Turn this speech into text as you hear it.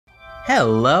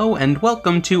Hello, and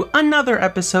welcome to another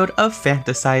episode of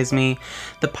Fantasize Me,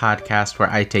 the podcast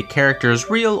where I take characters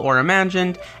real or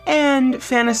imagined and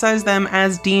fantasize them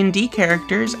as D&D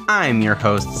characters. I'm your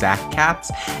host, Zach Katz,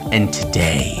 and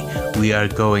today we are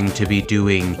going to be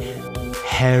doing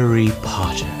Harry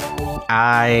Potter.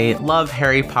 I love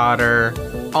Harry Potter,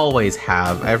 always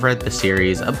have. I've read the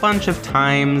series a bunch of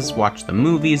times, watched the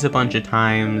movies a bunch of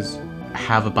times,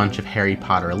 have a bunch of Harry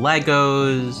Potter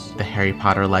Legos, the Harry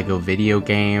Potter Lego video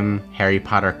game, Harry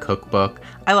Potter cookbook.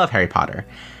 I love Harry Potter.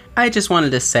 I just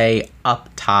wanted to say up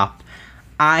top,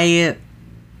 I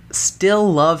still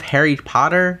love Harry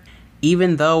Potter,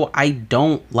 even though I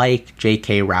don't like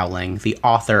J.K. Rowling, the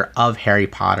author of Harry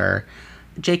Potter.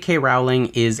 J.K. Rowling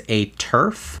is a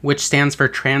TERF, which stands for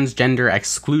Transgender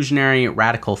Exclusionary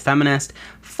Radical Feminist.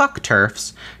 Fuck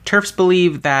TERFs. TERFs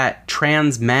believe that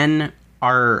trans men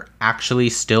are actually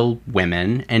still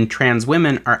women, and trans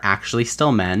women are actually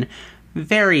still men.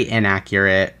 Very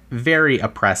inaccurate, very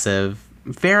oppressive,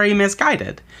 very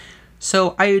misguided.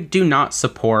 So I do not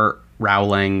support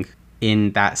Rowling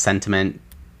in that sentiment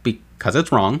because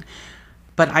it's wrong,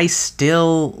 but I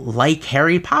still like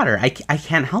Harry Potter. I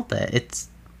can't help it. It's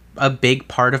a big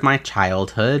part of my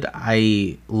childhood.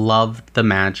 I loved the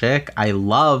magic. I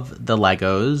love the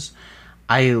Legos.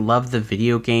 I love the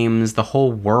video games. The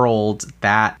whole world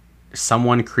that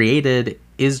someone created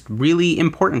is really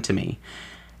important to me.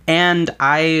 And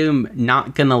I'm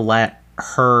not gonna let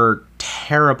her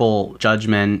terrible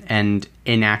judgment and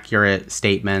inaccurate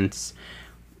statements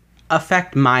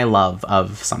affect my love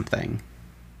of something.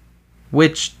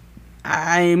 Which,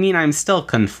 I mean, I'm still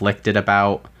conflicted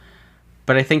about.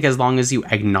 But I think as long as you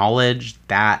acknowledge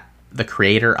that the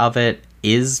creator of it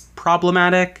is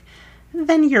problematic,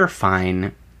 then you're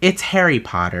fine. It's Harry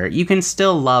Potter. You can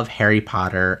still love Harry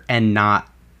Potter and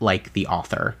not like the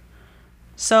author.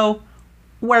 So,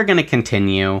 we're gonna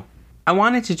continue. I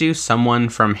wanted to do someone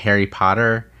from Harry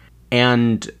Potter,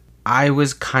 and I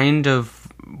was kind of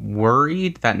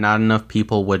worried that not enough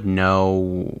people would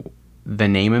know the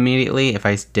name immediately if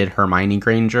I did Hermione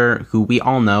Granger, who we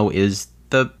all know is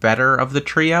the better of the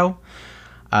trio.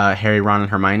 Harry, Ron, and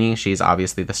Hermione. She's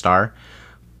obviously the star.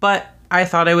 But I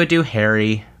thought I would do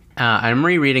Harry. I'm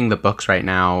rereading the books right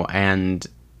now, and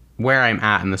where I'm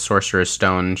at in the Sorcerer's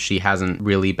Stone, she hasn't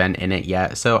really been in it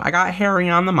yet. So I got Harry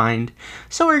on the mind.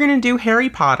 So we're going to do Harry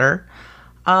Potter.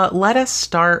 Let us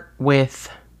start with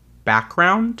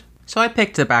background. So I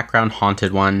picked the background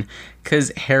haunted one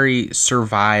because Harry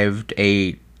survived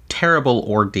a terrible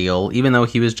ordeal, even though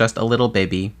he was just a little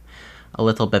baby. A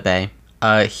little bebe.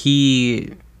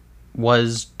 He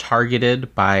was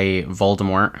targeted by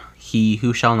Voldemort, he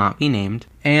who shall not be named,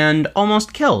 and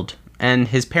almost killed. And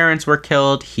his parents were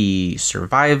killed. He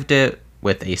survived it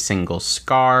with a single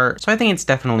scar. So I think it's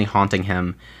definitely haunting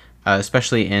him,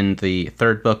 especially in the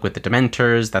third book with the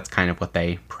Dementors. That's kind of what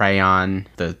they prey on,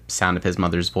 the sound of his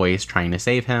mother's voice trying to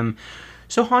save him.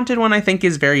 So Haunted One, I think,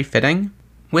 is very fitting.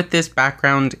 With this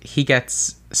background, he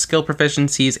gets skill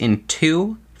proficiencies in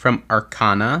 2 from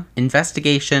Arcana,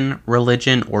 Investigation,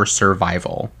 Religion, or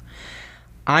Survival.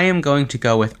 I am going to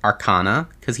go with Arcana,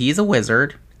 because he's a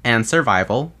wizard, and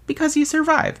Survival, because he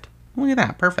survived. Look at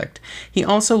that, perfect. He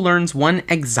also learns 1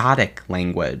 exotic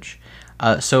language.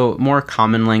 So more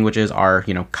common languages are,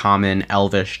 Common,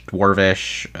 Elvish,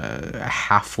 Dwarvish,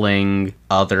 Halfling,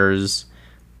 others.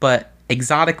 But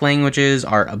exotic languages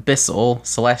are Abyssal,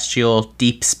 Celestial,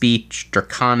 Deep Speech,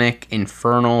 Draconic,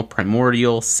 Infernal,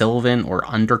 Primordial, Sylvan, or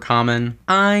Undercommon.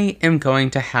 I am going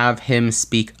to have him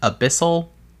speak Abyssal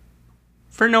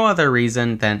for no other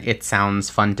reason than it sounds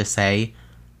fun to say.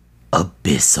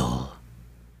 Abyssal.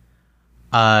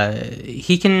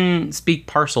 He can speak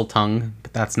Parseltongue,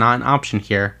 but that's not an option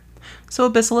here. So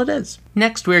Abyssal it is.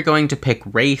 Next, we're going to pick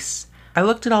race. I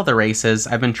looked at all the races.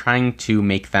 I've been trying to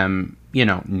make them,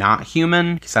 not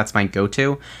human, because that's my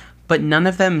go-to, but none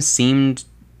of them seemed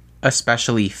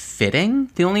especially fitting.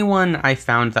 The only one I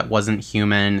found that wasn't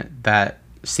human that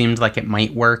seemed like it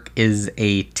might work is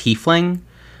a tiefling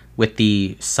with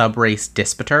the sub-race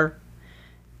Dispater.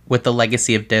 With the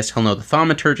Legacy of Dis, he'll know the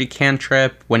Thaumaturgy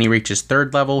cantrip. When he reaches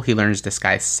 3rd level, he learns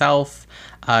Disguise Self.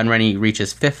 And when he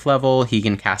reaches 5th level, he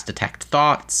can cast Detect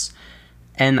Thoughts.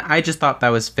 And I just thought that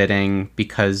was fitting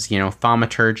because,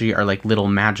 Thaumaturgy are like little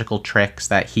magical tricks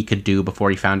that he could do before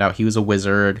he found out he was a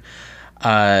wizard.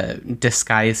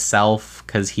 Disguise Self,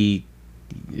 because he,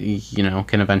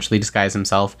 can eventually disguise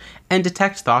himself. And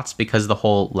Detect Thoughts because the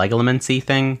whole Legomancy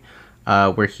thing,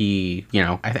 where he,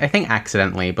 I think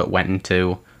accidentally, but went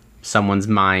into someone's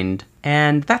mind.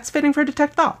 And that's fitting for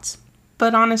Detect Thoughts.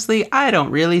 But honestly, I don't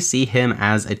really see him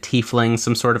as a tiefling,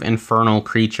 some sort of infernal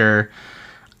creature.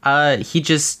 He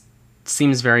just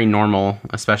seems very normal,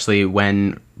 especially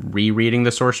when rereading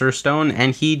the Sorcerer's Stone,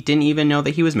 and he didn't even know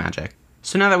that he was magic.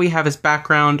 So now that we have his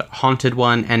background, Haunted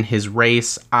One, and his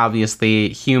race, obviously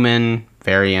human,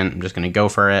 variant, I'm just going to go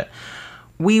for it,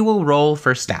 we will roll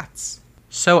for stats.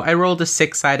 So I rolled a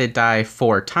 6-sided die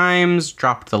 4 times,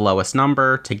 dropped the lowest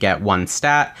number to get 1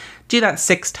 stat, do that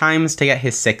 6 times to get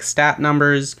his 6 stat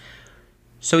numbers,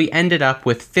 so he ended up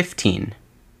with 15,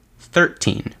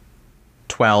 13,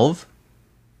 12,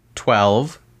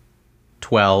 12,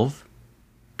 12,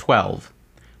 12.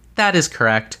 That is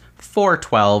correct. 4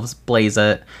 12s, blaze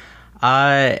it.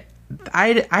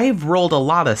 I've rolled a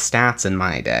lot of stats in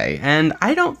my day, and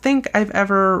I don't think I've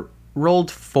ever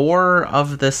rolled 4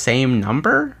 of the same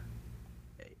number.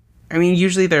 I mean,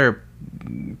 usually they're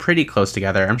pretty close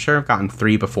together. I'm sure I've gotten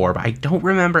 3 before, but I don't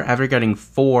remember ever getting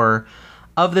 4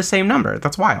 of the same number.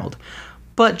 That's wild.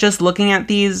 But just looking at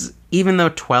these, even though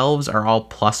 12s are all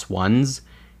 +1s,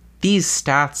 these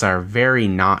stats are very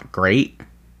not great.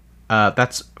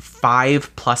 That's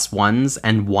 5 +1s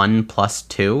and 1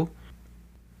 +2.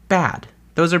 Bad.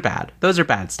 Those are bad. Those are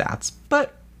bad stats.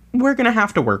 But we're going to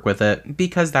have to work with it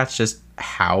because that's just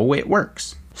how it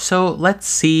works. So let's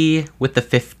see with the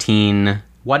 15,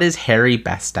 what is Harry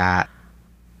best at?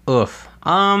 Oof.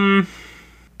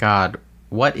 God,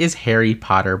 what is Harry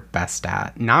Potter best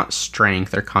at? Not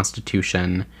strength or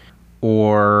constitution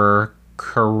or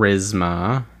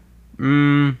charisma.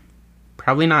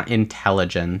 Probably not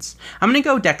intelligence. I'm going to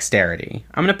go dexterity.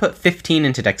 I'm going to put 15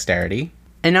 into dexterity.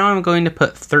 And now I'm going to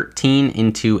put 13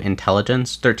 into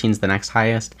intelligence. 13 is the next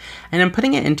highest. And I'm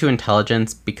putting it into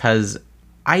intelligence because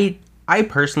I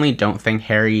personally don't think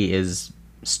Harry is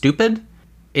stupid.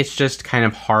 It's just kind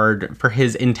of hard for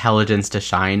his intelligence to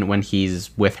shine when he's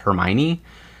with Hermione,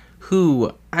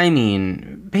 who, I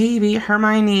mean, baby,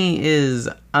 Hermione is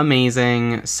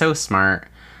amazing, so smart.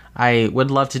 I would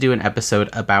love to do an episode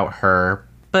about her,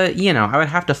 but, you know, I would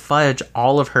have to fudge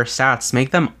all of her stats,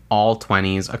 make them all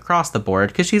 20s across the board,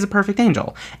 because she's a perfect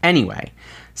angel. Anyway,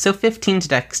 so 15 to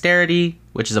dexterity,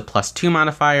 which is a +2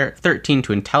 modifier, 13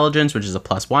 to intelligence, which is a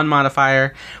 +1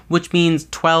 modifier, which means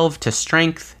 12 to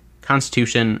strength,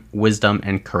 constitution, wisdom,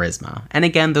 and charisma. And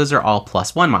again, those are all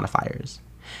 +1 modifiers.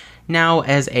 Now,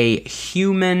 as a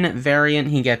human variant,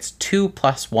 he gets 2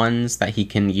 +1s that he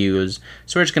can use.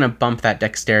 So we're just going to bump that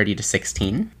dexterity to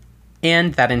 16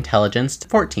 and that intelligence to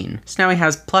 14. So now he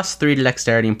has +3 to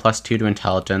dexterity and +2 to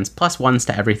intelligence, +1s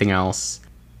to everything else.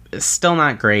 Still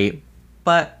not great,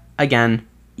 but again,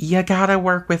 you gotta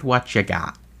work with what you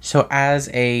got. So as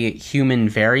a human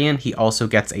variant, he also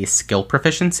gets a skill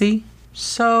proficiency.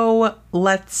 So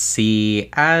let's see,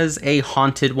 as a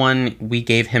haunted one, we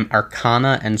gave him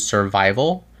Arcana and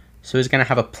Survival. So he's going to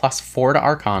have a +4 to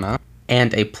Arcana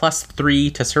and a +3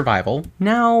 to Survival.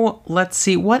 Now let's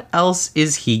see, what else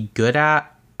is he good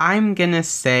at? I'm going to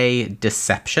say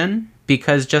Deception,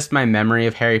 because just my memory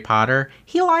of Harry Potter,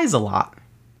 he lies a lot.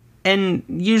 And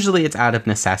usually it's out of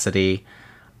necessity,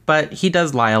 but he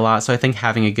does lie a lot, so I think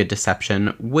having a good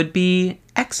deception would be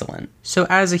excellent. So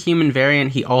as a human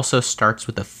variant, he also starts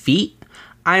with a feat.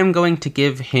 I am going to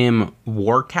give him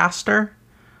Warcaster,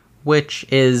 which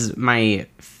is my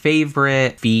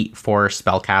favorite feat for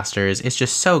spellcasters. It's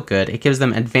just so good. It gives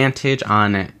them advantage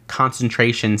on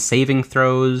concentration saving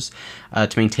throws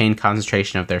to maintain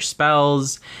concentration of their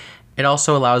spells. It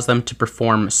also allows them to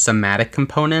perform somatic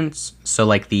components, so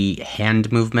like the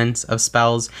hand movements of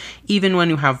spells, even when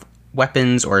you have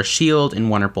weapons or a shield in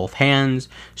one or both hands,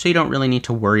 so you don't really need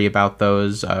to worry about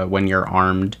those when you're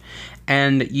armed.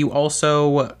 And you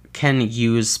also can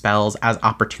use spells as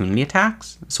opportunity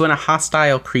attacks. So when a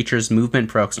hostile creature's movement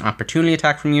provokes an opportunity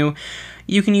attack from you,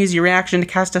 you can use your reaction to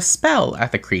cast a spell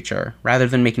at the creature, rather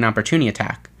than make an opportunity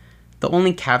attack. The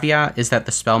only caveat is that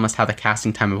the spell must have a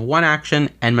casting time of 1 action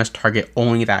and must target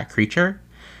only that creature.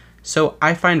 So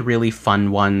I find really fun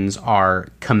ones are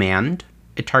Command.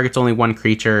 It targets only 1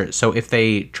 creature, so if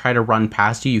they try to run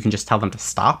past you, you can just tell them to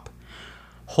stop.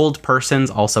 Hold Person's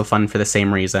also fun for the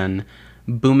same reason.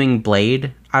 Booming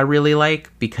Blade I really like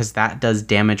because that does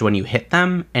damage when you hit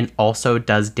them and also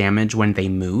does damage when they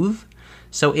move.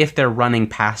 So if they're running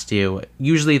past you,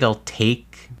 usually they'll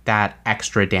take that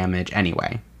extra damage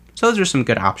anyway. So those are some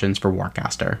good options for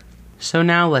Warcaster. So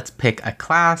now let's pick a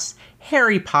class.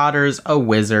 Harry Potter's a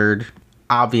wizard.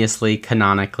 Obviously,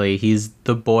 canonically, he's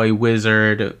the boy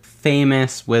wizard,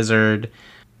 famous wizard.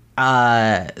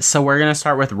 So we're going to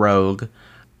start with Rogue.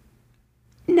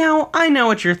 Now, I know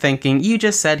what you're thinking. You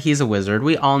just said he's a wizard.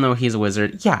 We all know he's a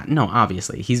wizard. Yeah, no,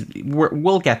 obviously.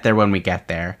 We'll get there when we get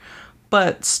there.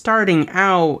 But starting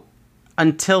out,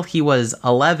 until he was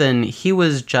 11, he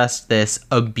was just this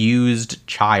abused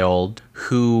child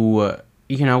who,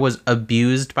 was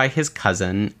abused by his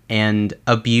cousin and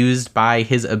abused by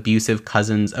his abusive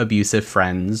cousin's abusive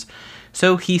friends.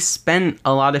 So he spent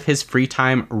a lot of his free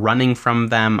time running from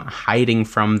them, hiding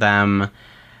from them,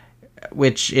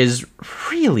 which is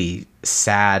really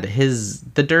sad.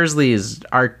 The Dursleys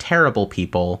are terrible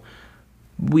people.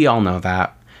 We all know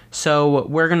that. So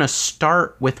we're going to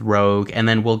start with Rogue, and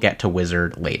then we'll get to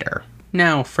Wizard later.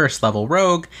 Now, first level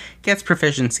Rogue gets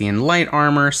proficiency in light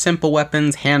armor, simple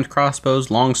weapons, hand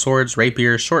crossbows, long swords,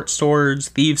 rapiers, short swords,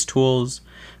 thieves' tools,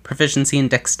 proficiency in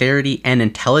dexterity and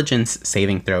intelligence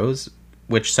saving throws,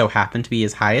 which so happen to be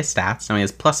his highest stats. Now he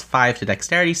has +5 to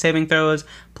dexterity saving throws,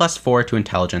 +4 to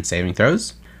intelligence saving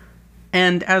throws.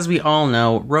 And as we all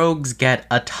know, rogues get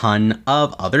a ton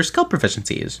of other skill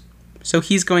proficiencies. So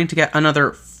he's going to get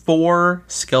another 4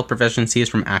 skill proficiencies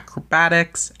from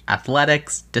acrobatics,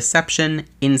 athletics, deception,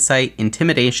 insight,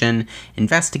 intimidation,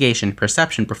 investigation,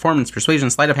 perception, performance,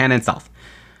 persuasion, sleight of hand, and stealth.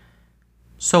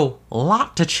 So, a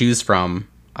lot to choose from.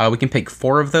 We can pick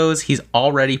 4 of those. He's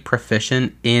already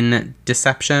proficient in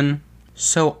deception.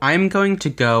 So I'm going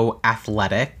to go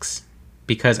athletics,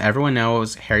 because everyone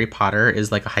knows Harry Potter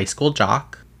is like a high school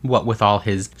jock. What with all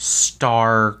his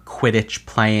star Quidditch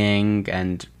playing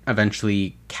and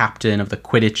eventually captain of the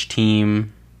Quidditch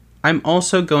team. I'm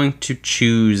also going to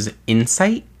choose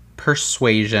insight,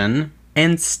 persuasion,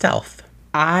 and stealth.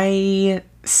 I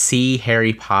see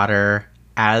Harry Potter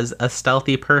as a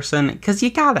stealthy person, because you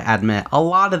gotta admit, a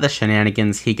lot of the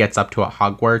shenanigans he gets up to at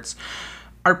Hogwarts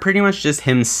are pretty much just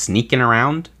him sneaking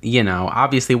around.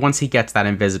 Obviously once he gets that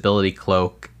invisibility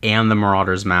cloak and the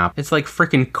Marauders map, it's like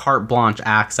freaking carte blanche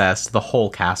access to the whole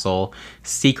castle,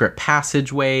 secret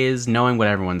passageways, knowing what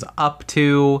everyone's up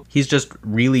to. He's just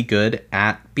really good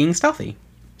at being stealthy.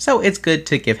 So it's good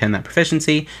to give him that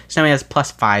proficiency. So now he has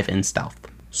 +5 in stealth.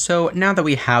 So now that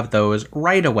we have those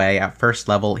right away at first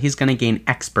level, he's going to gain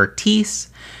expertise,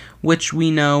 which we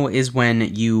know is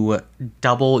when you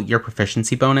double your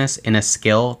proficiency bonus in a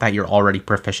skill that you're already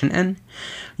proficient in.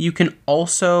 You can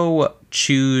also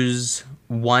choose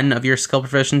one of your skill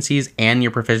proficiencies and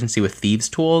your proficiency with thieves'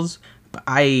 tools. But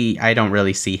I don't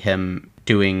really see him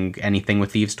doing anything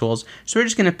with thieves' tools. So we're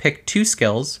just going to pick 2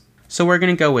 skills. So we're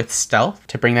going to go with stealth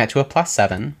to bring that to a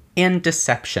 +7 and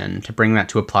deception to bring that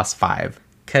to a +5.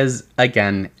 Because,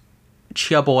 again,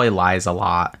 Chia Boy lies a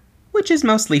lot, which is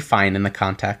mostly fine in the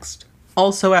context.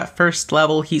 Also at first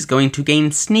level, he's going to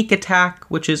gain sneak attack,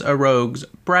 which is a rogue's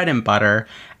bread and butter.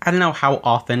 I don't know how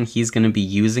often he's going to be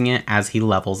using it as he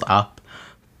levels up,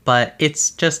 but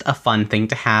it's just a fun thing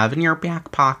to have in your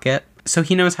back pocket. So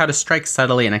he knows how to strike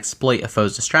subtly and exploit a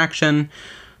foe's distraction.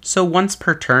 So once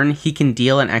per turn, he can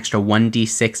deal an extra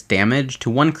 1d6 damage to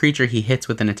one creature he hits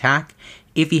with an attack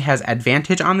if he has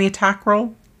advantage on the attack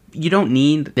roll. You don't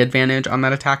need the advantage on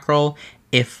that attack roll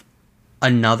if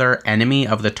another enemy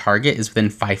of the target is within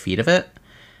 5 feet of it.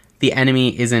 The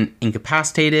enemy isn't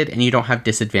incapacitated and you don't have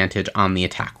disadvantage on the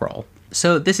attack roll.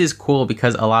 So this is cool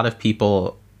because a lot of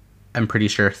people, I'm pretty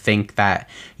sure, think that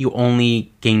you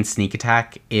only gain sneak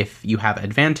attack if you have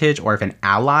advantage or if an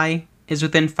ally is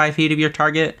within 5 feet of your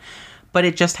target, but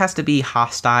it just has to be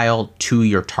hostile to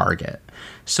your target.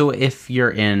 So if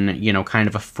you're in, kind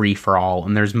of a free-for-all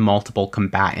and there's multiple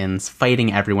combatants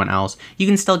fighting everyone else, you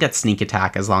can still get sneak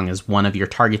attack as long as one of your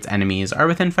target's enemies are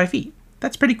within 5 feet.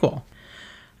 That's pretty cool.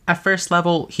 At first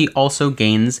level, he also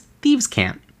gains Thieves'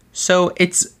 Cant. So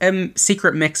it's a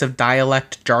secret mix of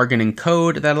dialect, jargon, and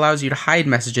code that allows you to hide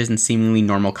messages in seemingly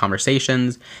normal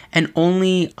conversations, and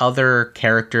only other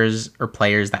characters or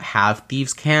players that have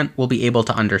Thieves' Cant will be able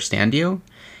to understand you.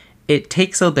 It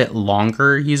takes a bit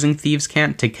longer using Thieves'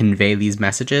 Cant to convey these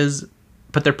messages,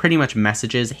 but they're pretty much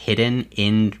messages hidden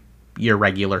in your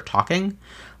regular talking,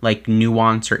 like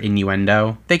nuance or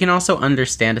innuendo. They can also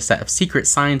understand a set of secret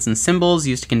signs and symbols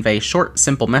used to convey short,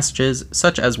 simple messages,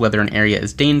 such as whether an area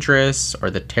is dangerous, or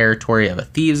the territory of a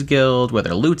thieves guild,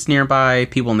 whether loot's nearby,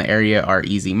 people in the area are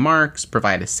easy marks,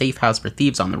 provide a safe house for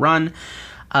thieves on the run,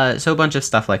 so a bunch of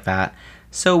stuff like that.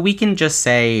 So we can just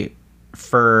say,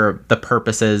 for the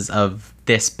purposes of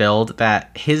this build,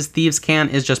 that his Thieves'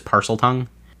 Cant is just Parseltongue.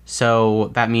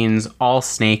 So that means all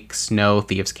snakes know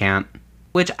Thieves' Cant,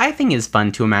 which I think is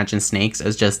fun to imagine snakes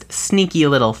as just sneaky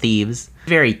little thieves.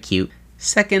 Very cute.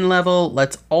 Second level,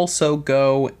 let's also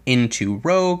go into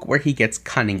Rogue, where he gets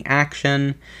Cunning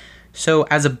Action. So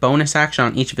as a bonus action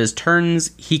on each of his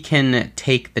turns, he can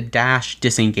take the dash,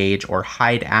 disengage, or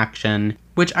hide action,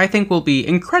 which I think will be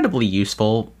incredibly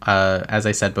useful, as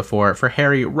I said before, for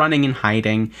Harry running and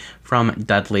hiding from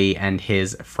Dudley and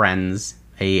his friends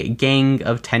a gang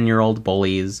of 10-year-old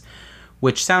bullies,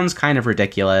 which sounds kind of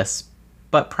ridiculous,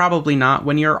 but probably not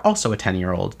when you're also a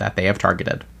 10-year-old that they have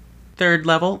targeted. Third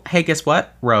level, hey, guess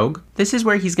what? Rogue. This is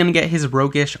where he's going to get his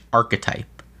roguish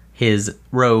archetype, his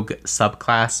rogue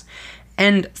subclass.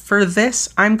 And for this,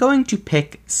 I'm going to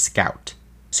pick Scout.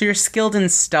 So you're skilled in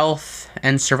stealth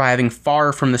and surviving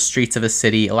far from the streets of a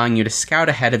city, allowing you to scout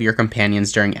ahead of your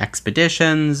companions during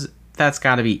expeditions. That's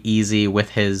got to be easy with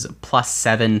his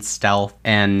 +7 stealth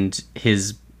and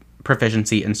his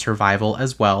proficiency in survival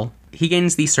as well. He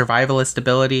gains the survivalist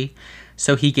ability,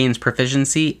 so he gains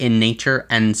proficiency in nature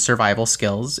and survival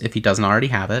skills if he doesn't already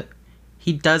have it.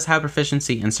 He does have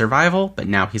proficiency in survival, but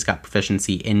now he's got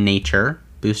proficiency in nature,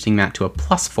 boosting that to a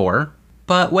 +4.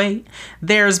 But wait,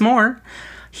 there's more.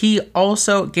 He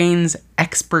also gains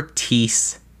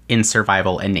expertise in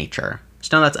survival and nature.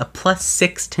 So now that's a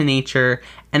 +6 to nature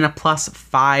and a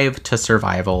 +5 to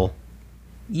survival.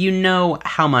 You know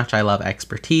how much I love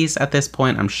expertise at this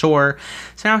point, I'm sure.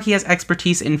 So now he has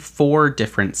expertise in 4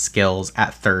 different skills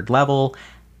at 3rd level.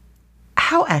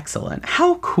 How excellent.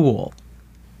 How cool.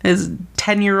 His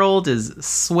 10-year-old is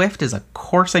swift as a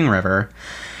coursing river.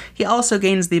 He also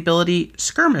gains the ability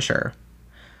Skirmisher.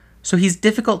 So he's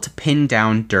difficult to pin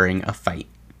down during a fight.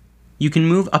 You can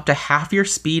move up to half your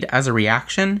speed as a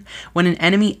reaction when an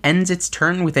enemy ends its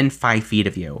turn within 5 feet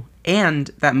of you,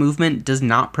 and that movement does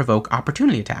not provoke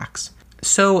opportunity attacks.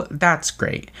 So that's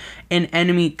great. An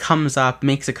enemy comes up,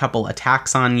 makes a couple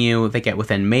attacks on you, they get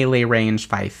within melee range,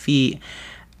 5 feet.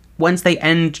 Once they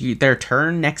end their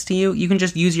turn next to you, you can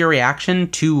just use your reaction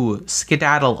to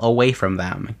skedaddle away from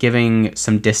them, giving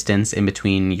some distance in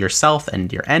between yourself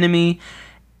and your enemy.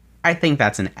 I think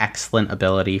that's an excellent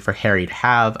ability for Harry to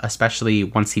have, especially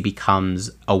once he becomes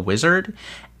a wizard,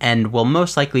 and will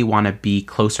most likely want to be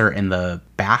closer in the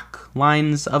back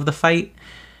lines of the fight.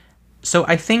 So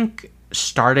I think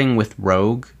starting with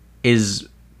Rogue is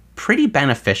pretty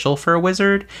beneficial for a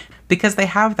wizard, because they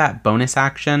have that bonus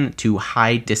action to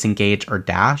hide, disengage, or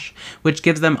dash, which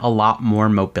gives them a lot more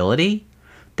mobility.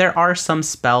 There are some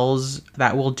spells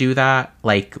that will do that,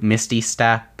 like Misty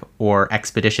Step or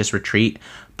Expeditious Retreat,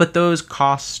 but those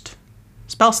cost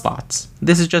spell slots.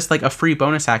 This is just like a free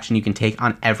bonus action you can take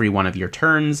on every one of your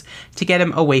turns to get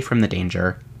him away from the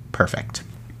danger. Perfect.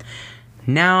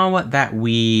 Now that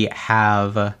we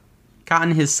have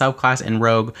gotten his subclass in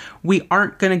Rogue, we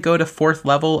aren't going to go to 4th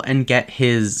level and get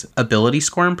his ability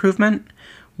score improvement.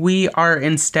 We are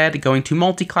instead going to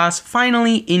multiclass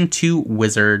finally into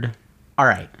Wizard.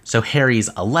 Alright, so Harry's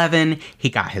 11, he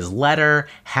got his letter,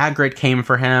 Hagrid came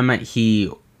for him,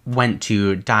 he went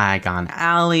to Diagon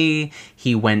Alley,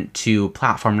 he went to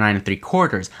platform 9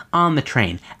 3/4 on the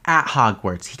train at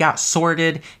Hogwarts, he got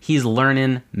sorted, he's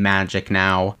learning magic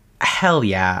now. Hell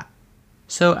yeah.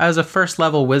 So as a 1st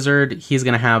level wizard, he's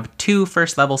going to have 2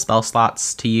 1st level spell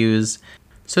slots to use.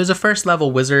 So as a 1st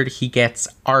level wizard, he gets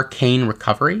Arcane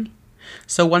Recovery.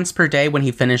 So once per day when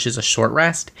he finishes a short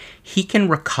rest, he can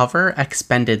recover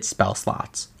expended spell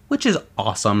slots, which is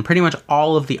awesome. Pretty much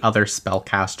all of the other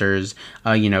spellcasters,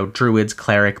 druids,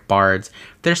 cleric, bards,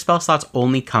 their spell slots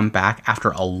only come back after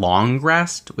a long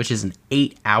rest, which is an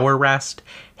 8-hour rest.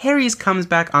 Harry's comes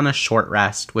back on a short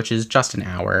rest, which is just an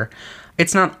hour.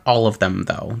 It's not all of them,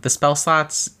 though. The spell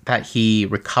slots that he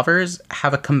recovers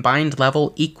have a combined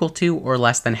level equal to or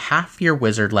less than half your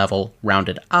wizard level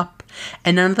rounded up,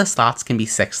 and none of the slots can be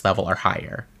 6th level or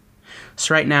higher.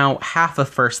 So right now, half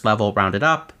of 1st level rounded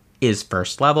up is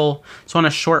 1st level, so on a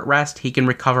short rest, he can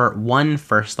recover 1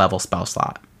 1st level spell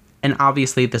slot. And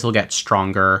obviously, this will get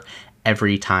stronger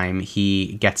every time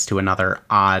he gets to another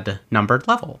odd numbered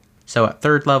level. So at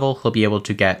 3rd level, he'll be able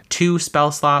to get 2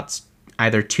 spell slots,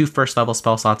 either 2 1st level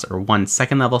spell slots or 1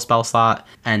 2nd level spell slot,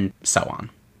 and so on.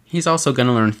 He's also going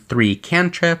to learn 3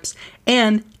 cantrips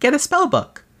and get a spell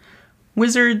book.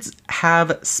 Wizards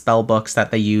have spell books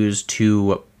that they use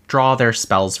to draw their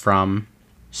spells from.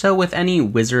 So with any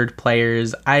wizard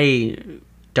players, I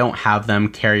don't have them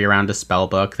carry around a spell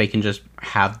book. They can just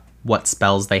have what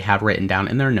spells they have written down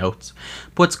in their notes.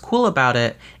 But what's cool about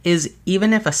it is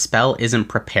even if a spell isn't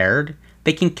prepared,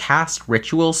 they can cast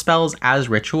ritual spells as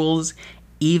rituals,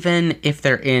 even if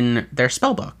they're in their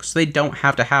spell book. So they don't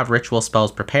have to have ritual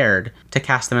spells prepared to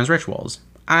cast them as rituals.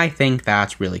 I think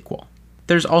that's really cool.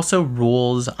 There's also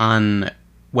rules on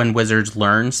when wizards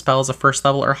learn spells of 1st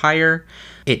level or higher.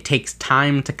 It takes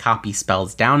time to copy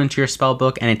spells down into your spell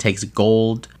book, and it takes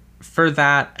gold. For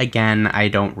that, again, I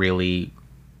don't really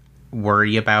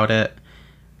worry about it.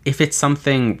 If it's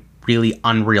something really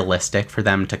unrealistic for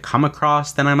them to come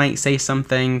across, then I might say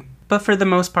something. But for the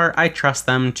most part, I trust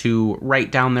them to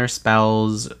write down their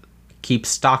spells, keep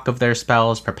stock of their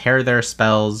spells, prepare their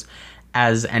spells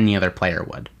as any other player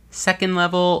would. Second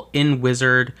level in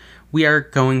Wizard, we are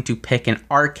going to pick an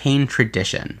Arcane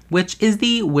Tradition, which is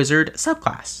the Wizard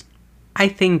subclass. I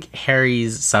think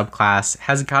Harry's subclass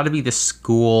has got to be the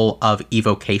School of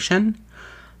Evocation.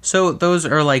 So those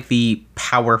are like the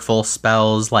powerful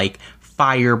spells like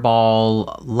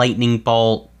Fireball, Lightning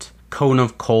Bolt, Cone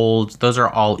of Cold. Those are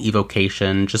all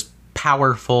evocation, just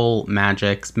powerful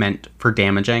magics meant for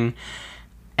damaging.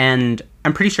 And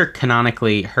I'm pretty sure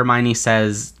canonically Hermione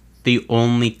says the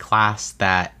only class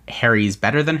that Harry's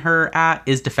better than her at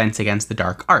is Defense Against the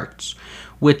Dark Arts,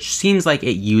 which seems like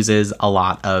it uses a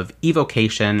lot of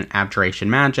evocation,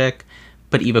 abjuration magic,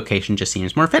 but evocation just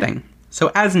seems more fitting. So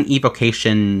as an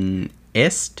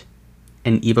evocationist,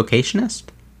 an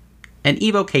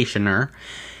evocationer,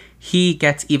 he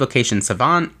gets Evocation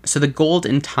Savant, so the gold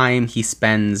and time he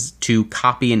spends to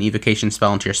copy an evocation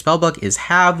spell into your spellbook is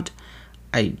halved.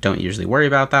 I don't usually worry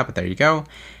about that, but there you go.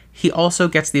 He also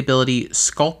gets the ability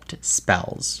Sculpt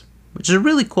Spells, which is a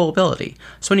really cool ability.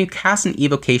 So when you cast an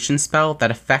evocation spell that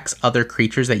affects other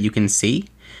creatures that you can see,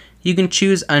 you can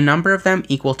choose a number of them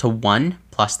equal to 1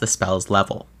 plus the spell's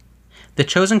level. The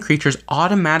chosen creatures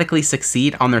automatically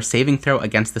succeed on their saving throw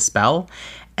against the spell,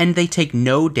 and they take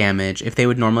no damage if they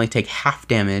would normally take half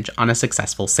damage on a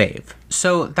successful save.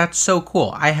 So that's so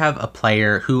cool. I have a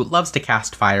player who loves to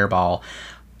cast Fireball,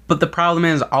 but the problem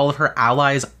is all of her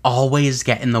allies always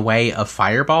get in the way of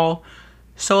Fireball,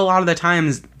 so a lot of the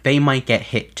times they might get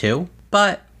hit too.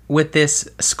 But with this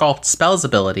Sculpt Spells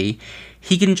ability,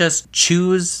 he can just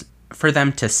choose for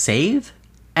them to save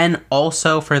and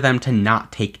also for them to not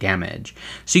take damage.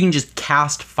 So you can just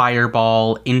cast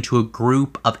Fireball into a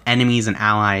group of enemies and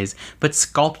allies, but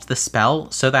sculpt the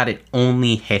spell so that it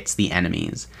only hits the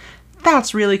enemies.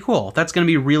 That's really cool. That's going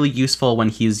to be really useful when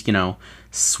he's,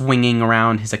 swinging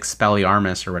around his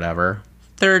Expelliarmus or whatever.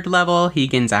 Third level, he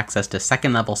gains access to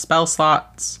second level spell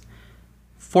slots.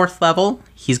 Fourth level,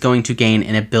 he's going to gain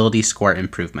an ability score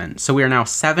improvement. So we are now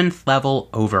 7th level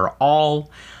overall,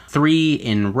 3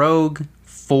 in Rogue,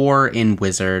 4 in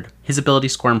Wizard. His ability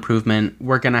score improvement,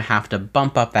 we're going to have to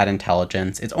bump up that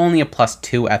intelligence. It's only a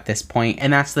 +2 at this point,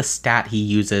 and that's the stat he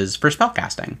uses for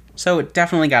spellcasting. So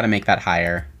definitely got to make that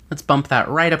higher. Let's bump that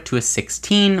right up to a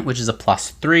 16, which is a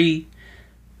 +3.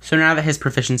 So now that his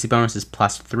proficiency bonus is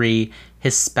 +3,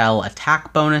 his spell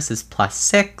attack bonus is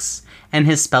 +6, and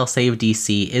his spell save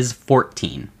DC is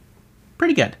 14.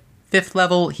 Pretty good. 5th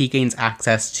level, he gains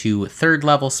access to 3rd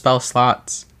level spell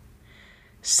slots.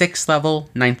 6th level,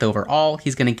 9th overall,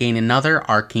 he's going to gain another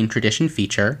Arcane Tradition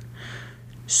feature.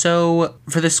 So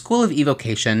for the School of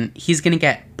Evocation, he's going to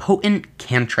get Potent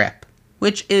Cantrip,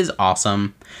 which is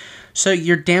awesome. So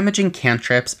your damaging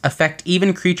cantrips affect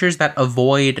even creatures that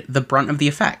avoid the brunt of the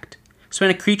effect. So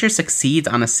when a creature succeeds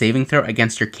on a saving throw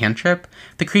against your cantrip,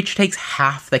 the creature takes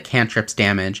half the cantrip's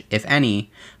damage, if any,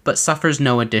 but suffers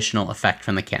no additional effect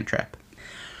from the cantrip.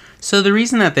 So the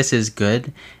reason that this is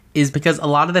good is because a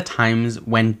lot of the times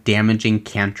when damaging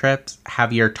cantrips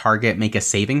have your target make a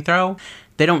saving throw,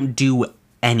 they don't do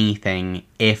anything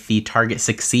if the target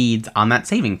succeeds on that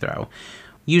saving throw.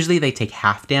 Usually they take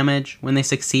half damage when they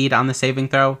succeed on the saving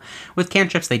throw. With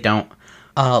cantrips, they don't.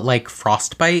 Like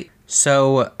Frostbite.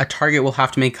 So a target will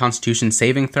have to make Constitution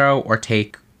saving throw or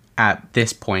take, at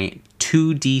this point,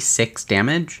 2d6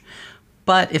 damage.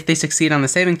 But if they succeed on the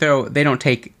saving throw, they don't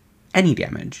take any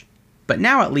damage. But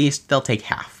now at least they'll take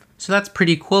half. So that's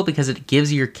pretty cool because it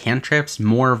gives your cantrips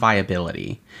more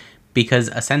viability. Because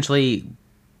essentially,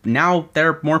 now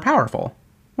they're more powerful.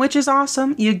 Which is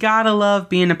awesome. You gotta love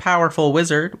being a powerful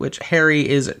wizard, which Harry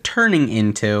is turning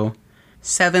into.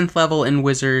 7th level in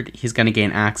Wizard, he's going to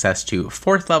gain access to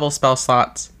 4th level spell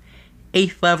slots.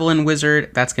 8th level in Wizard,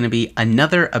 that's going to be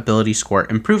another ability score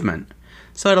improvement.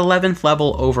 So at 11th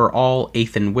level overall,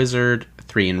 8th in Wizard,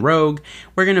 3 in Rogue,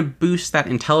 we're going to boost that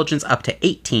intelligence up to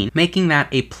 18, making that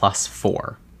a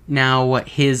 +4. Now,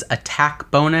 his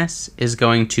attack bonus is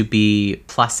going to be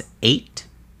 +8.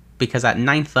 Because at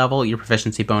 9th level, your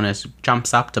proficiency bonus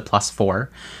jumps up to +4.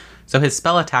 So his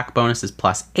spell attack bonus is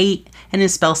 +8, and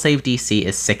his spell save DC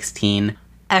is 16.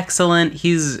 Excellent.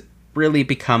 He's really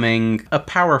becoming a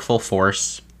powerful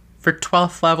force. For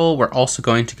 12th level, we're also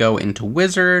going to go into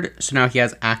Wizard. So now he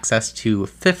has access to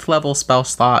 5th level spell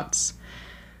slots.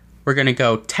 We're going to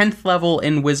go 10th level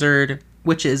in Wizard,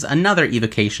 which is another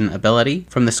evocation ability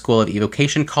from the School of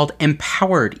Evocation called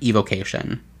Empowered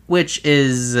Evocation, which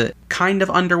is kind of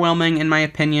underwhelming in my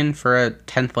opinion for a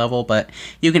 10th level, but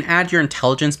you can add your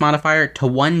intelligence modifier to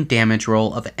 1 damage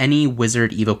roll of any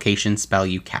wizard evocation spell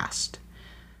you cast.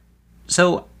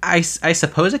 So I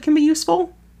suppose it can be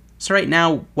useful. So right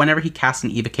now, whenever he casts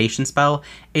an evocation spell,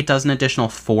 it does an additional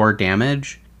 4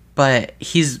 damage, but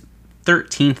he's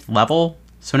 13th level,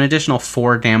 so an additional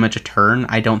 4 damage a turn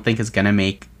I don't think is going to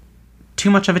make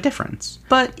too much of a difference.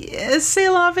 But c'est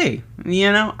la vie.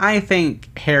 You know, I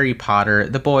think Harry Potter,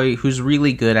 the boy who's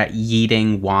really good at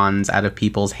yeeting wands out of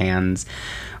people's hands,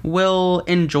 will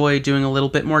enjoy doing a little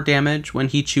bit more damage when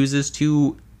he chooses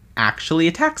to actually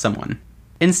attack someone,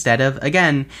 instead of,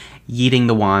 again, yeeting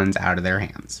the wands out of their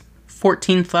hands.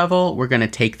 14th level, we're going to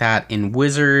take that in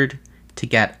Wizard to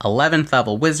get 11th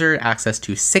level Wizard, access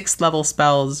to 6th level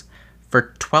spells.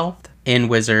 For 12th in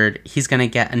Wizard, he's going to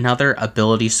get another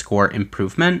ability score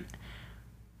improvement.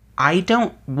 I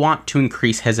don't want to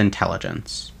increase his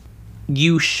intelligence.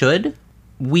 You should.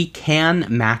 We can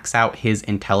max out his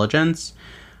intelligence.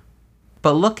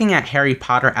 But looking at Harry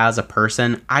Potter as a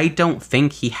person, I don't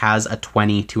think he has a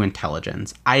 20 to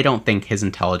intelligence. I don't think his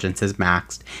intelligence is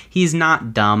maxed. He's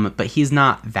not dumb, but he's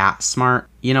not that smart.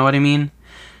 You know what I mean?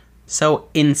 So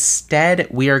instead,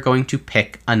 we are going to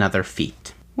pick another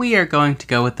feat. We are going to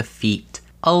go with the feat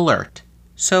Alert.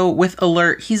 So with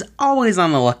Alert, he's always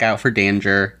on the lookout for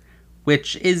danger,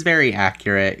 which is very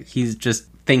accurate. He just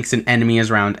thinks an enemy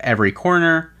is around every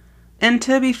corner. And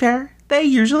to be fair, they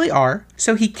usually are.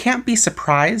 So he can't be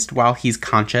surprised while he's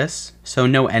conscious, so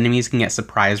no enemies can get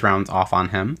surprise rounds off on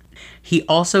him. He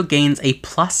also gains a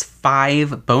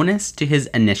 +5 bonus to his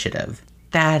initiative.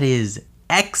 That is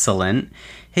excellent.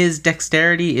 His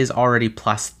dexterity is already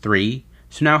 +3,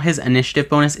 so now his initiative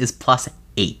bonus is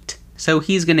 +8. So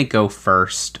he's going to go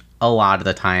first a lot of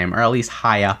the time, or at least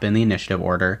high up in the initiative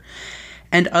order.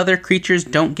 And other creatures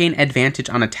don't gain advantage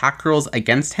on attack rolls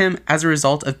against him as a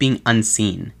result of being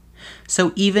unseen.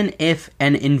 So even if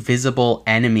an invisible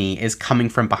enemy is coming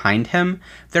from behind him,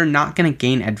 they're not going to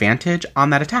gain advantage on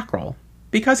that attack roll,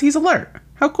 because he's alert.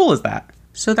 How cool is that?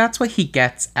 So that's what he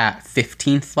gets at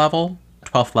 15th level,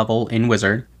 12th level in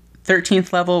Wizard.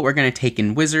 13th level, we're going to take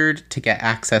in Wizard to get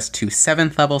access to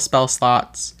 7th level spell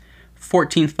slots.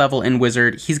 14th level in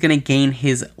Wizard, he's going to gain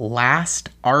his last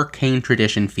Arcane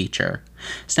Tradition feature.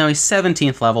 So now he's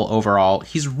 17th level overall.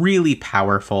 He's really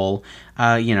powerful.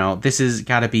 This has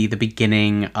got to be the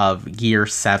beginning of year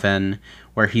 7,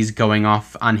 where he's going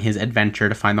off on his adventure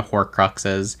to find the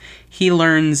Horcruxes. He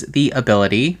learns the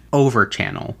ability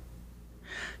Overchannel.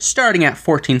 Starting at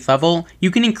 14th level,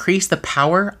 you can increase the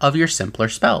power of your simpler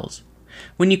spells.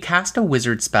 When you cast a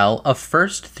wizard spell of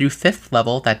 1st through 5th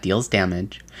level that deals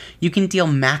damage, you can deal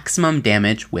maximum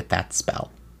damage with that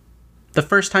spell. The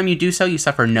first time you do so, you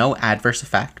suffer no adverse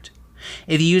effect.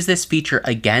 If you use this feature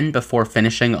again before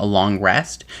finishing a long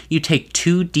rest, you take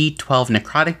 2d12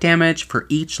 necrotic damage for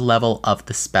each level of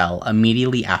the spell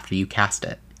immediately after you cast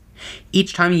it.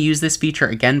 Each time you use this feature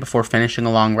again before finishing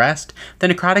a long rest, the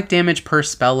necrotic damage per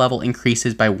spell level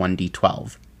increases by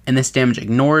 1d12. And this damage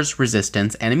ignores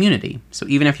resistance and immunity. So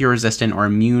even if you're resistant or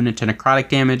immune to necrotic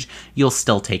damage, you'll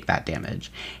still take that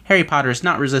damage. Harry Potter is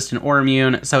not resistant or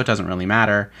immune, so it doesn't really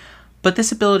matter. But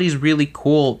this ability is really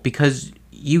cool because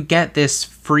you get this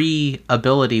free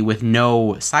ability with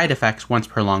no side effects once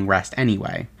per long rest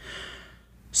anyway.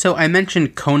 So I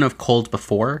mentioned Cone of Cold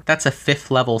before. That's a 5th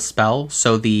level spell,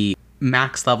 so the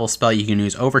max level spell you can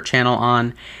use Overchannel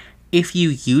on. If you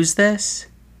use this,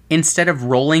 instead of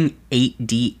rolling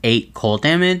 8d8 cold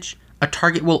damage, a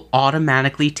target will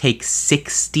automatically take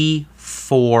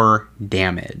 64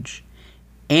 damage.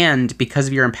 And because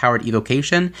of your empowered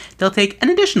evocation, they'll take an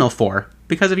additional 4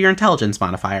 because of your intelligence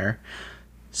modifier.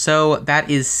 So that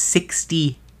is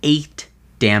 68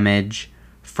 damage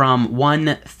from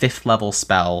one 5th level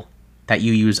spell that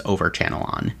you use Overchannel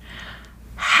on.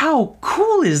 How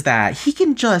cool is that? He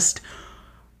can just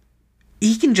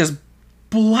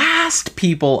blast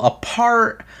people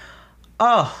apart.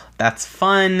 Oh, that's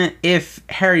fun. If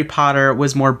Harry Potter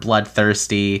was more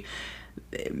bloodthirsty,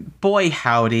 boy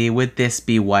howdy, would this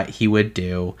be what he would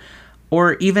do.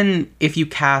 Or even if you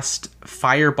cast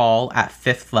Fireball at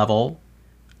 5th level,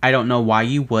 I don't know why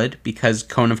you would, because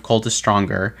Cone of Cold is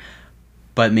stronger,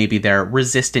 but maybe they're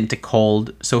resistant to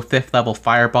cold, so 5th level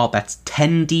Fireball, that's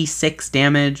 10d6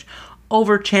 damage,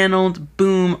 Overchanneled,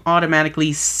 boom,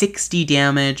 automatically 60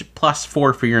 damage,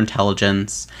 +4 for your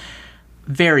intelligence.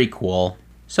 Very cool.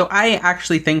 So I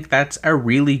actually think that's a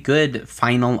really good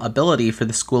final ability for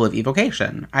the School of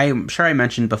Evocation. I'm sure I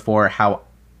mentioned before how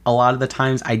a lot of the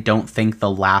times I don't think the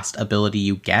last ability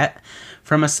you get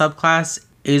from a subclass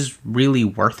is really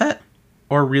worth it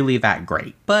or really that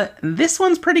great. But this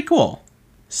one's pretty cool.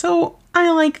 So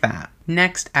I like that.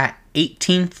 Next, at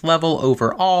 18th level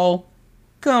overall,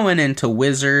 going into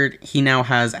Wizard, he now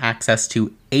has access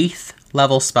to 8th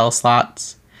level spell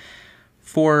slots.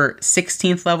 For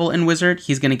 16th level in Wizard,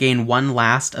 he's going to gain one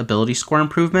last ability score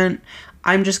improvement.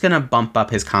 I'm just going to bump up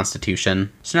his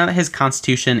Constitution. So now that his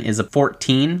Constitution is a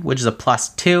 14, which is a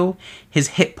 +2, his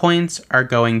hit points are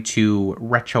going to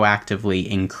retroactively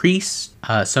increase.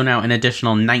 So now an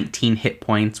additional 19 hit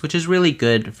points, which is really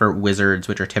good for wizards,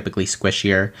 which are typically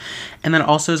squishier. And then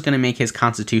also is going to make his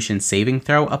Constitution saving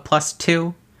throw a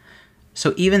 +2.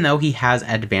 So even though he has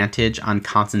advantage on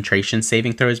concentration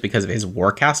saving throws because of his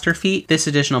Warcaster feat, this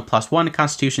additional +1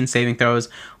 Constitution saving throws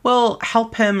will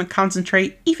help him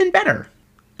concentrate even better.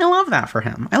 I love that for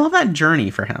him. I love that journey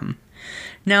for him.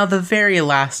 Now the very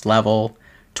last level,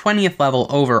 20th level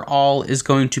overall, is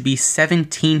going to be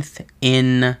 17th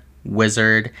in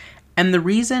Wizard. And the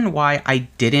reason why I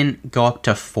didn't go up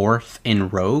to 4th in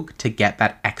Rogue to get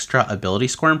that extra ability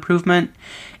score improvement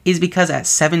is because at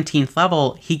 17th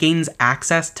level, he gains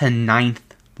access to 9th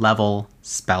level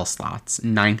spell slots,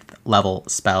 9th level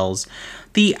spells,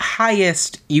 the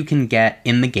highest you can get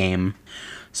in the game.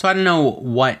 So I don't know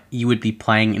what you would be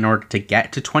playing in order to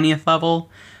get to 20th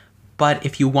level, but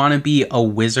if you want to be a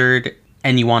wizard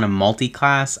and you want a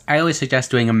multi-class, I always suggest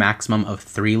doing a maximum of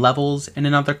 3 levels in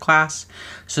another class.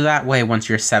 So that way, once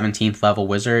you're 17th level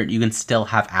wizard, you can still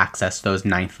have access to those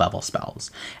 9th level spells.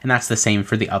 And that's the same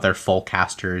for the other full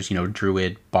casters,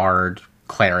 druid, bard,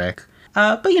 cleric.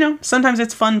 But sometimes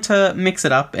it's fun to mix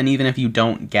it up. And even if you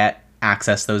don't get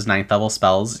access to those 9th level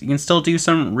spells, you can still do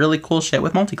some really cool shit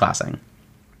with multi-classing.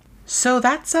 So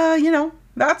that's,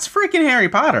 that's freaking Harry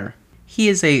Potter. He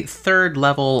is a 3rd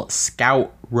level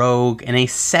scout rogue and a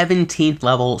 17th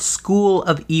level School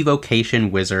of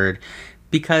Evocation wizard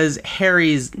because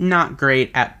Harry's not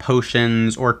great at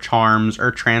potions or charms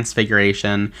or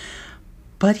transfiguration,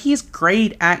 but he's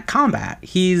great at combat.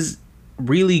 He's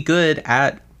really good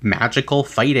at magical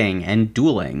fighting and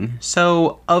dueling.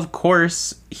 So, of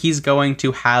course, he's going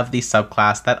to have the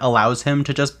subclass that allows him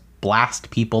to just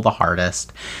blast people the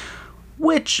hardest,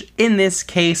 which, in this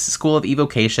case, School of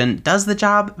Evocation does the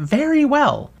job very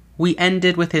well. We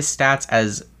ended with his stats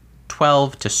as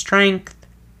 12 to Strength,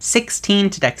 16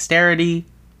 to Dexterity,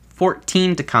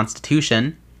 14 to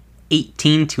Constitution,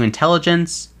 18 to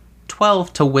Intelligence,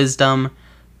 12 to Wisdom,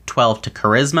 12 to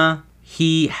Charisma.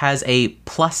 He has a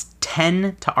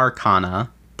 +10 to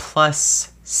Arcana,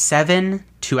 +7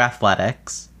 to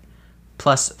Athletics,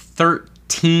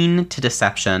 +13 to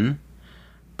Deception,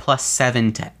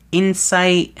 +7 to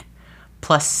Insight,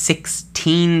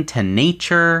 +16 to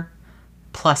Nature,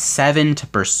 +7 to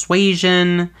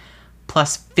Persuasion,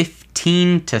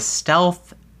 +15 to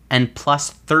Stealth, and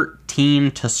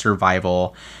 +13 to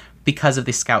Survival. Because of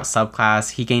the Scout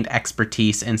subclass, he gained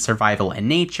expertise in Survival and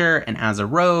Nature, and as a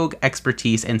rogue,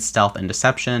 expertise in Stealth and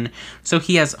Deception. So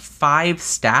he has 5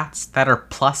 stats that are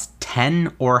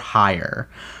 +10 or higher,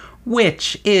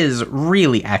 which is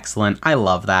really excellent. I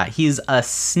love that. He's a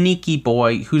sneaky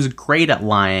boy who's great at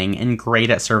lying and great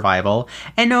at survival,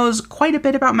 and knows quite a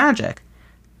bit about magic.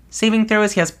 Saving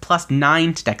throws, he has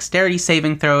 +9 to Dexterity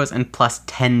saving throws and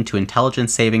 +10 to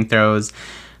Intelligence saving throws.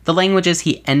 The languages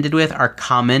he ended with are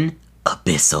Common,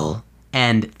 Abyssal,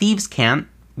 and Thieves' Cant,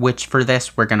 which for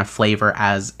this we're going to flavor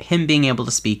as him being able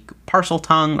to speak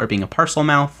Parseltongue or being a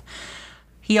Parselmouth.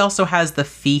 He also has the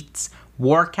feats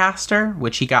Warcaster,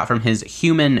 which he got from his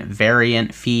human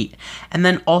variant feat, and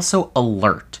then also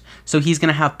Alert. So he's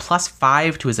going to have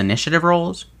 +5 to his initiative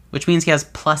rolls, which means he has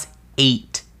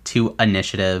 +8 to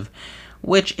initiative,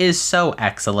 which is so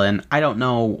excellent. I don't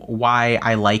know why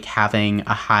I like having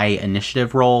a high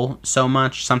initiative roll so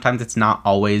much. Sometimes it's not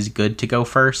always good to go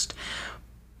first,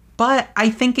 but I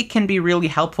think it can be really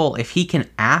helpful if he can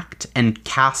act and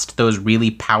cast those really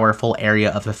powerful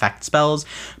area of effect spells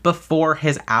before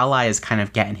his allies kind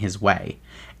of get in his way.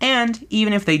 And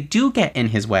even if they do get in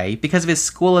his way, because of his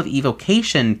School of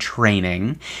Evocation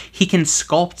training, he can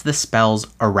sculpt the spells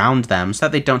around them so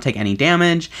that they don't take any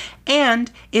damage. And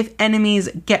if enemies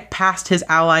get past his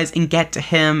allies and get to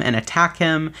him and attack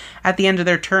him, at the end of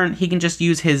their turn, he can just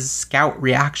use his scout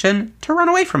reaction to run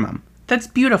away from them. That's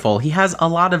beautiful. He has a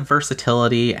lot of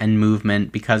versatility and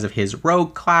movement because of his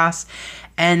rogue class,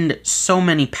 and so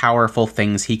many powerful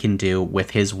things he can do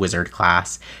with his wizard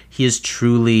class. He is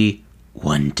truly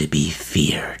one to be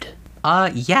feared.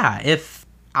 Yeah, if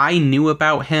I knew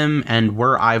about him and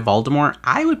were I Voldemort,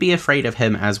 I would be afraid of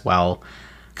him as well.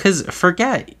 'Cause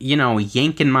forget,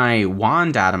 yanking my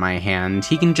wand out of my hand,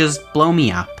 he can just blow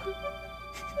me up.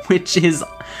 Which is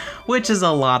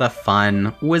a lot of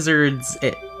fun. Wizards,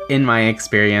 in my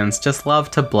experience, just love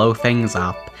to blow things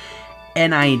up.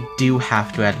 And I do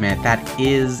have to admit, that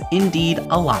is indeed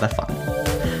a lot of fun.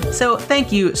 So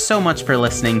thank you so much for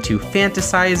listening to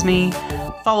Fantasize Me.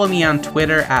 Follow me on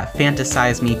Twitter at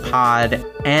FantasizeMePod,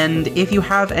 and if you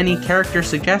have any character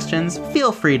suggestions,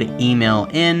 feel free to email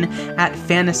in at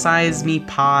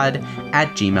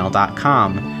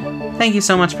fantasizemepod@gmail.com. Thank you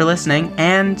so much for listening,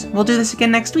 and we'll do this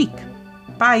again next week.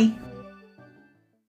 Bye!